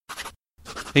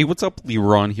Hey, what's up?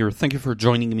 Leron here. Thank you for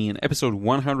joining me in episode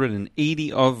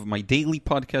 180 of my daily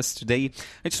podcast today.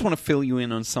 I just want to fill you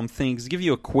in on some things, give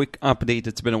you a quick update.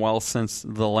 It's been a while since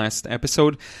the last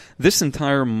episode. This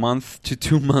entire month to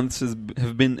 2 months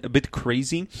have been a bit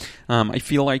crazy. I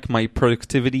feel like my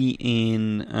productivity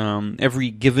in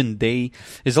every given day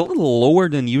is a little lower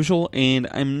than usual, and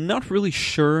I'm not really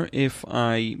sure if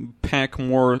I pack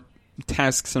more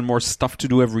tasks and more stuff to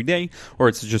do every day, or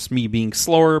it's just me being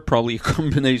slower, probably a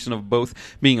combination of both,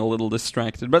 being a little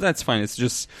distracted, but that's fine. It's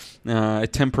just a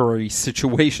temporary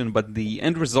situation, but the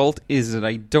end result is that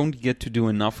I don't get to do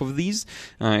enough of these,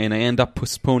 and I end up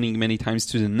postponing many times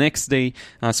to the next day,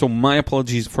 so my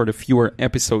apologies for the fewer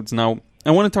episodes. Now, I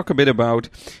want to talk a bit about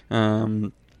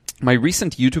my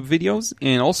recent YouTube videos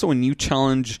and also a new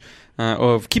challenge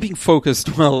of keeping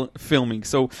focused while filming.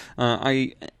 So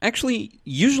I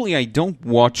usually I don't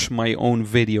watch my own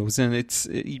videos, and it's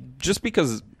just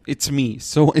because it's me,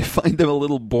 so I find them a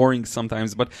little boring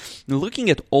sometimes, but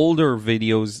looking at older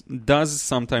videos does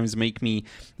sometimes make me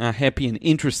happy and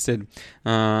interested.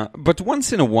 But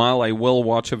once in a while I will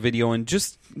watch a video and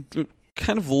just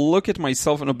kind of look at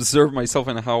myself and observe myself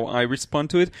and how I respond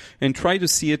to it, and try to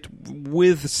see it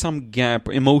with some gap,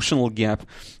 emotional gap,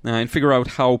 and figure out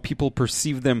how people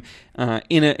perceive them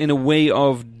in a way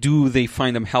of, do they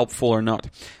find them helpful or not.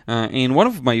 And one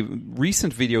of my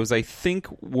recent videos, I think,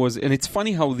 was, and it's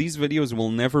funny how these videos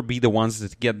will never be the ones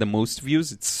that get the most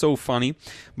views. It's so funny,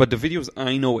 but the videos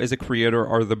I know as a creator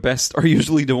are the best are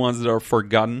usually the ones that are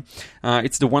forgotten.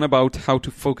 It's the one about how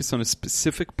to focus on a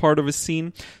specific part of a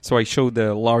scene. So I show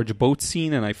the large boat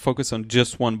scene and I focus on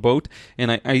just one boat,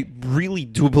 and I really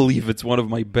do believe it's one of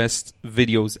my best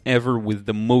videos ever, with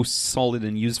the most solid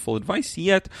and useful advice.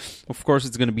 Yet, of course,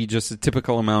 it's going to be just a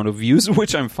typical amount of views,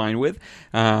 which I'm fine with,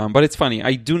 but it's funny.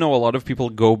 I do know a lot of people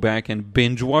go back and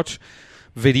binge watch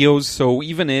videos, so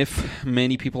even if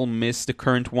many people miss the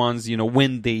current ones,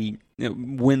 when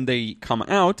they come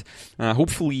out,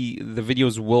 hopefully the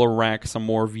videos will rack some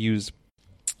more views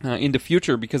in the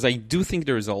future, because I do think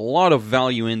there is a lot of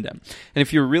value in them. And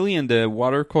if you're really in the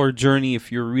watercolor journey,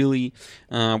 if you're really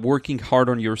working hard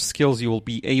on your skills, you will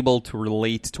be able to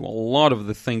relate to a lot of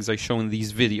the things I show in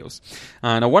these videos.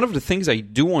 Now, one of the things I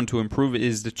do want to improve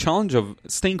is the challenge of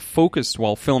staying focused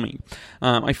while filming.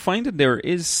 I find that there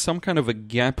is some kind of a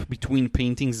gap between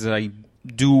paintings that I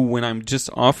do when I'm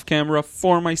just off camera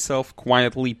for myself,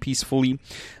 quietly, peacefully,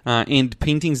 and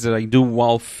paintings that I do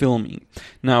while filming.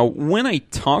 Now, when I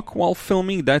talk while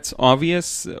filming, that's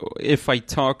obvious. If I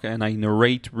talk and I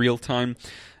narrate real time,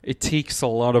 it takes a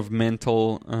lot of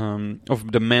mental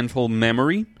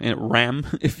memory, RAM,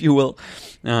 if you will,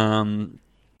 and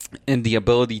the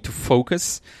ability to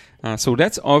focus. So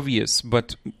that's obvious,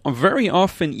 but very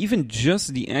often, even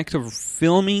just the act of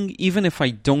filming, even if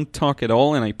I don't talk at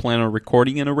all and I plan on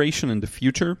recording a narration in the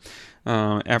future,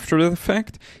 after the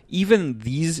fact, even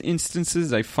these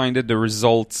instances, I find that the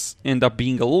results end up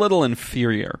being a little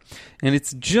inferior. And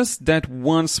it's just that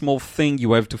one small thing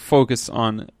you have to focus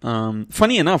on.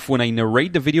 Funny enough, when I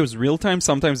narrate the videos real time,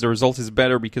 sometimes the result is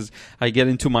better because I get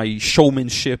into my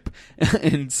showmanship.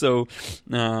 And so,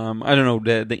 I don't know,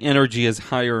 the energy is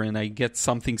higher and I get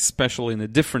something special in a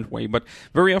different way. But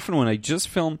very often when I just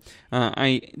film,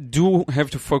 I do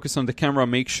have to focus on the camera,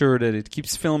 make sure that it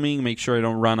keeps filming, make sure I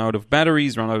don't run out of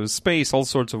batteries, run out of space, all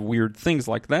sorts of weird things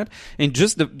like that. And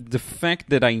just the fact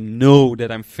that I know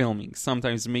that I'm filming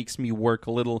sometimes makes me work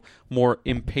a little more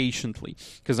impatiently,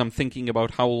 because I'm thinking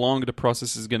about how long the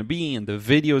process is going to be and the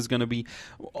video is going to be.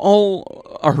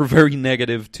 All are very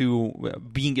negative to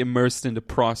being immersed in the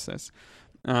process.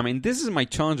 And this is my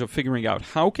challenge of figuring out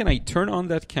how can I turn on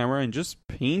that camera and just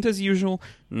paint as usual,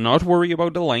 not worry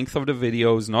about the length of the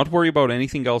videos, not worry about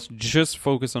anything else, just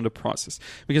focus on the process.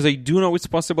 Because I do know it's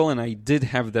possible, and I did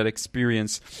have that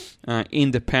experience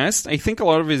in the past. I think a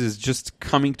lot of it is just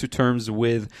coming to terms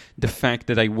with the fact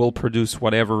that I will produce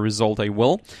whatever result I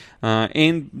will,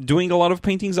 and doing a lot of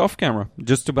paintings off camera,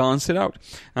 just to balance it out.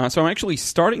 So I'm actually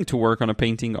starting to work on a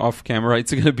painting off camera.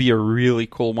 It's going to be a really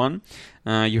cool one.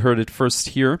 You heard it first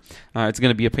here. It's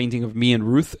going to be a painting of me and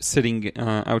Ruth sitting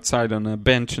outside on a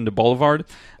bench in the boulevard.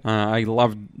 I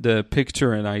loved the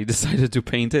picture and I decided to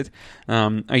paint it.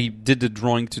 I did the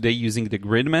drawing today using the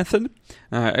grid method.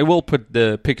 I will put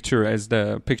the picture as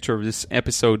the picture of this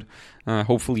episode.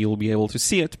 Hopefully you'll be able to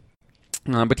see it.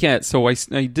 But yeah, so I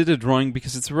did a drawing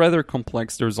because it's rather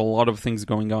complex. There's a lot of things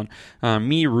going on.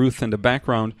 Me, Ruth in the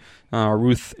background.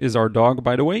 Ruth is our dog,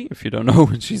 by the way, if you don't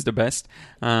know, she's the best.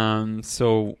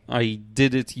 So I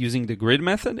did it using the grid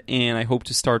method, and I hope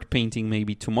to start painting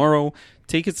maybe tomorrow.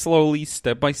 Take it slowly,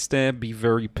 step by step, be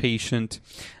very patient.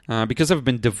 Because I've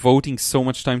been devoting so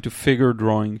much time to figure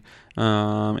drawing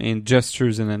and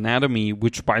gestures and anatomy,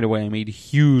 which, by the way, I made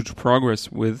huge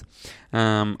progress with,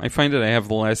 I find that I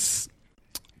have less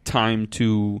time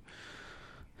to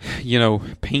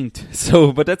paint.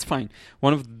 So, but that's fine.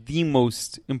 One of the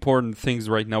most important things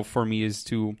right now for me is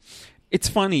to, it's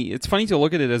funny to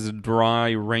look at it as a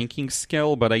dry ranking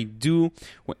scale, but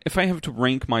if I have to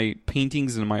rank my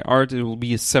paintings and my art, it will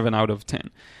be a 7 out of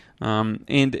 10.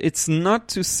 And it's not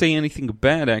to say anything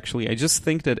bad, actually. I just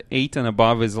think that 8 and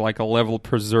above is like a level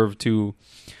preserved to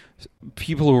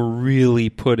people who really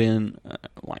put in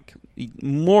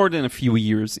more than a few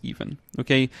years even.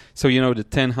 Okay, so the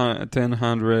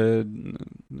 10,000,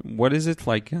 what is it,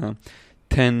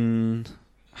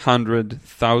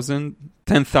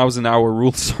 10,000 hour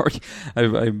rule. Sorry,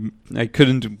 I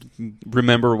couldn't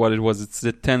remember what it was. It's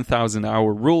the 10,000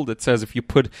 hour rule that says if you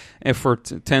put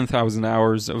 10,000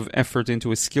 hours of effort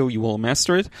into a skill, you will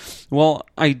master it. Well,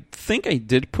 I think I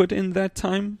did put in that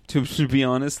time, to be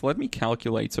honest. Let me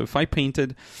calculate. So if I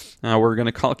painted, we're going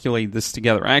to calculate this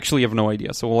together. I actually have no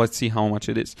idea, so let's see how much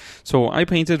it is. So I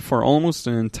painted for almost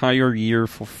an entire year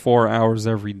for 4 hours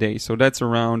every day. So that's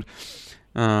around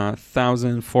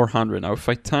 1,400. Now, if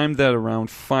I time that around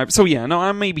 5, so yeah, no,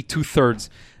 I'm maybe 2/3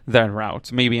 that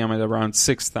route. Maybe I'm at around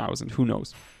 6,000. Who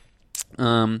knows?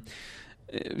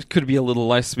 It could be a little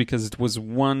less because it was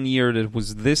 1 year that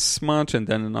was this much, and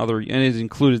then another, and it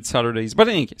included Saturdays. But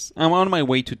in any case, I'm on my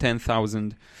way to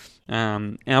 10,000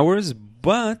 hours.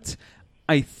 But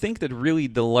I think that really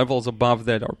the levels above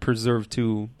that are preserved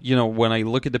to, when I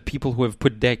look at the people who have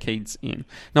put decades in.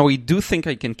 Now, I do think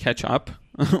I can catch up,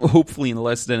 hopefully in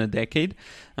less than a decade.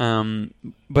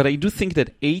 But I do think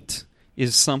that 8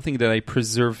 is something that I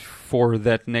preserve for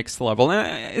that next level.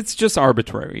 And it's just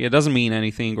arbitrary. It doesn't mean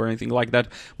anything or anything like that.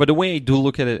 But the way I do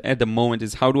look at it at the moment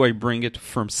is how do I bring it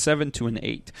from 7 to an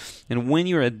 8? And when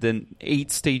you're at the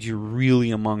 8 stage, you're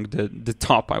really among the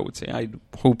top, I would say. I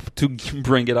hope to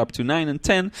bring it up to 9 and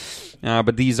 10.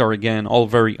 But these are, again, all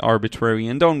very arbitrary.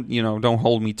 And don't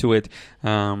hold me to it.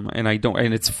 And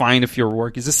it's fine if your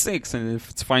work is a 6. And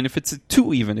it's fine if it's a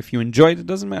 2 even. If you enjoy it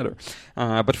doesn't matter.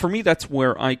 But for me, that's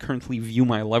where I currently view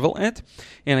my level at.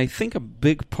 And I think a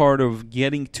big part of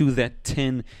getting to that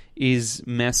 10 is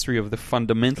mastery of the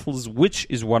fundamentals, which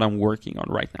is what I'm working on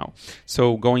right now.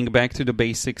 So going back to the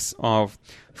basics of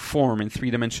form and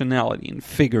three-dimensionality and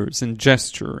figures and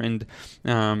gesture and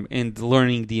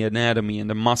learning the anatomy and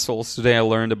the muscles. Today I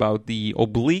learned about the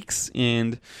obliques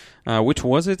and which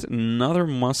was it? Another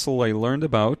muscle I learned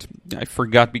about. I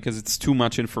forgot because it's too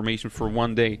much information for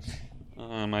one day.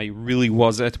 I really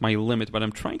was at my limit, but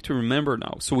I'm trying to remember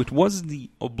now. So it was the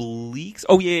obliques.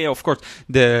 Oh, yeah, of course.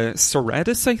 The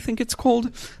serratus, I think it's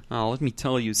called. Let me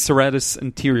tell you, serratus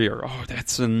anterior. Oh,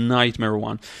 that's a nightmare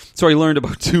one. So I learned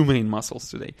about 2 main muscles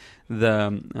today.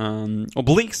 The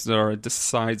obliques that are at the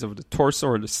sides of the torso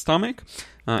or the stomach,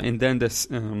 and then this...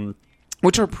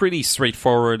 which are pretty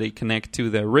straightforward. They connect to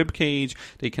the rib cage,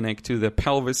 they connect to the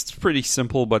pelvis. It's pretty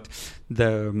simple, but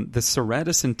the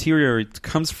serratus anterior, it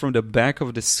comes from the back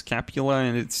of the scapula,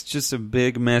 and it's just a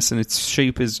big mess, and its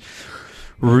shape is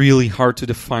really hard to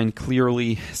define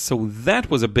clearly. So that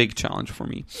was a big challenge for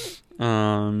me.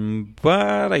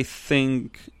 But I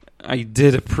think I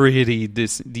did a pretty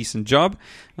decent job.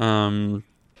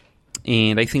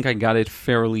 And I think I got it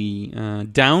fairly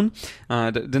down.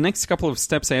 The next couple of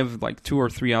steps, I have 2 or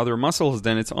 3 other muscles.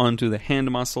 Then it's on to the hand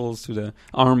muscles, to the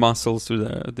arm muscles, to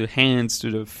the hands,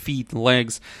 to the feet,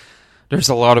 legs. There's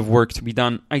a lot of work to be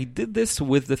done. I did this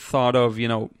with the thought of,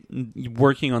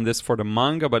 working on this for the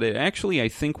manga, but it actually, I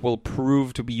think, will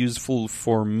prove to be useful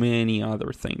for many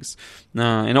other things.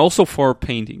 And also for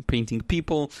painting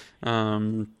people,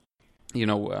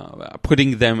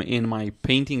 putting them in my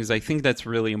paintings. I think that's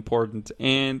really important.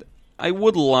 And I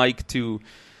would like to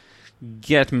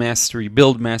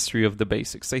build mastery of the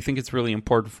basics. I think it's really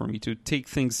important for me to take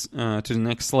things to the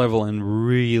next level and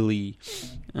really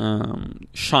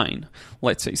shine,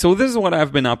 let's say. So this is what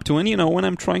I've been up to. And, when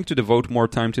I'm trying to devote more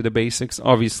time to the basics,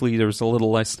 obviously there's a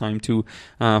little less time to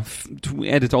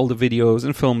edit all the videos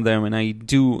and film them. And I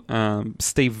do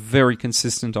stay very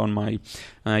consistent on my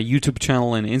YouTube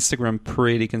channel and Instagram,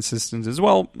 pretty consistent as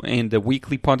well. And the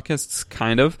weekly podcasts,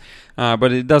 kind of.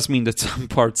 But it does mean that some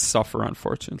parts suffer,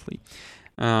 unfortunately.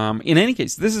 In any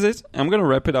case, this is it. I'm going to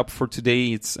wrap it up for today.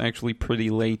 It's actually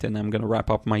pretty late, and I'm going to wrap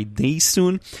up my day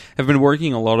soon. I've been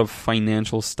working a lot of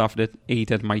financial stuff that ate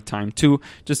at my time too.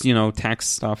 Just, tax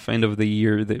stuff, end of the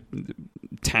year,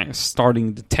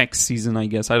 starting the tax season, I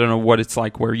guess. I don't know what it's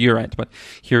like where you're at, but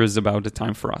here is about the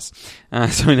time for us.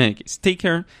 So in any case, take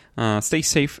care, stay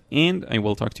safe, and I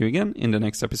will talk to you again in the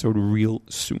next episode real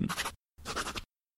soon.